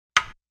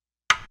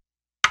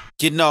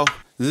You know,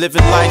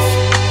 living life,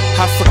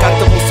 I forgot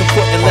the most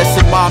important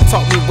lesson mom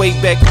taught me way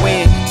back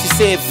when. She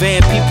said,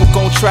 Van, people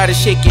gon' try to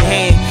shake your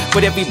hand,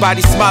 but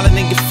everybody smiling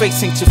in your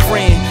face ain't your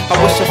friend.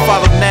 I wish I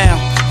followed now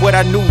what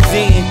I knew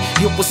then.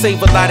 It would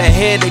save a lot of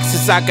headaches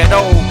as I got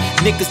old.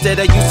 Niggas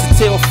that I used to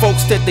tell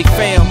folks that they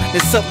found,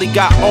 then suddenly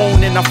got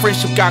owned and our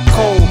friendship got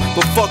cold.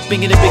 But fuck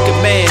being a bigger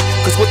man,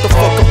 cause what the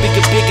fuck I'm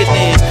bigger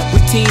than? We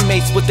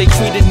teammates, but they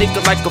treat a nigga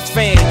like a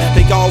fan.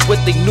 They all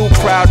with they new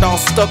crowd, all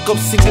stuck up,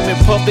 singing in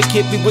public,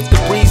 hit me with the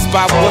breeze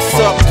by what's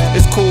up?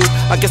 It's cool,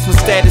 I guess my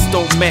status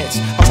don't match.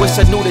 I wish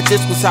I knew that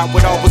this was how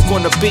it all was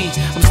gonna be.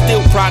 I'm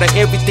still proud of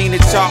everything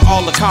that y'all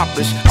all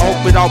accomplished. I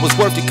hope it all was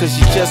worth it, cause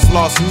you just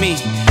lost me.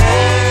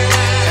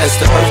 As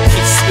the earth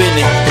keeps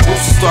spinning, the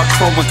roofs start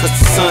crowing cause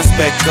the sun's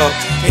back up,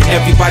 and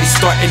everybody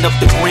starting up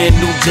the brand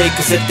new day.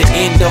 Cause at the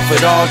end of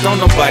it all, don't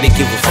nobody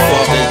give a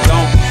fuck. They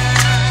don't.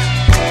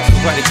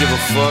 Nobody give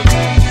a fuck.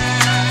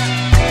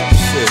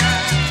 Shit,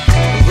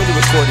 I really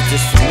recorded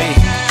this for me.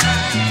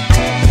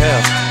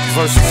 Hell,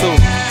 verse 2.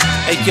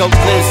 Hey yo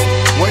Liz,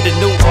 where the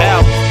new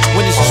album,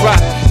 when it's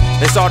dropping?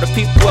 That's all the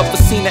people ever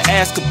seen to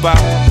ask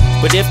about.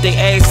 But if they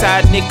ask how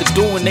a nigga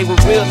doing, they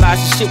would realize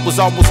the shit was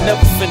almost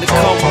never finna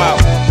come out.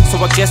 So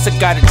I guess I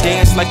gotta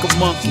dance like a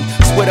monkey,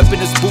 sweat up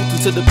in this booth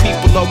until the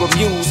people are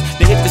amused.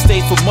 They hit the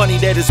stage for money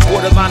that is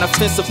borderline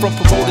offensive from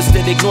promoters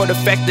that ignore the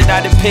fact that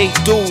I done paid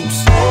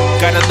dues.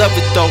 Gotta love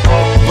it though,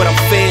 but I'm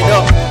fed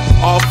up.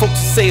 All folks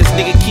say is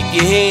nigga keep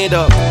your head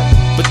up,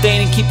 but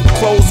they ain't keeping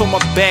clothes on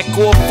my back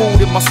or food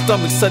in my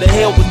stomach, so the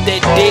hell with that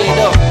dead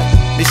up.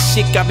 This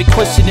shit got me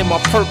questioning my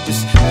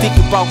purpose,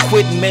 thinking about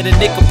quitting, man, a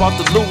nigga about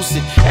to lose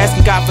it.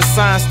 Asking God for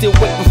signs, still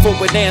waiting for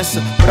an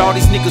answer, but all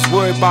these niggas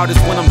worry about is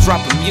when I'm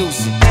dropping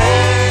music.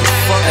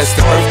 As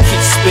the earth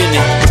keeps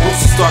spinning, the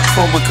roofs start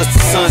crowing cause the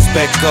sun's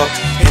back up,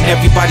 and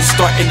everybody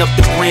starting up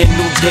the brand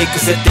new day.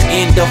 Cause at the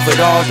end of it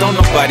all, don't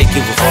nobody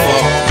give a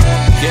fuck.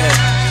 Yeah,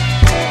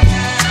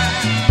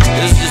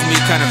 this is just me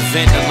kind of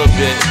venting a little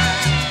bit.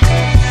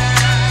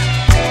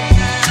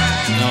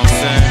 You know what I'm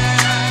saying?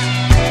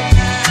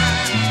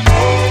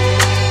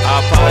 I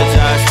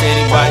apologize to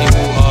anybody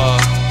who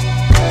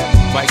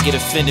might get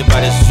offended by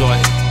this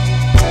joint.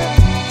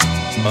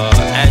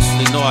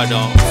 Actually, no I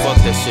don't. Fuck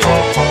that shit.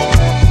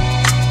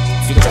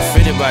 If you got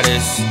offended by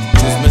this,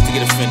 you was meant to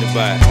get offended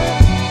by it.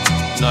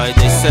 You know,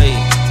 they say,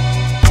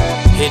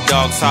 hit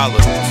dogs holler.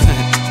 You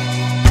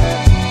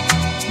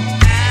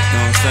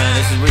know what I'm saying?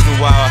 This is the reason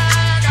why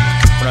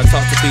when I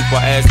talk to people,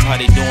 I ask them how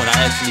they doing. I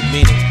actually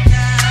mean it.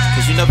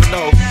 Cause you never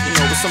know,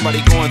 what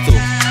somebody going through.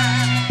 You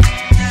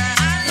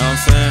know what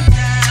I'm saying?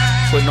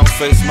 Putting on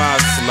fake smiles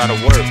is a lot of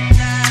work.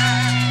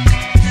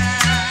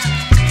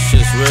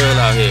 Shit's real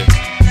out here.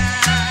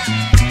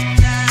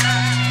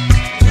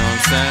 You know what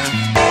I'm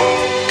saying?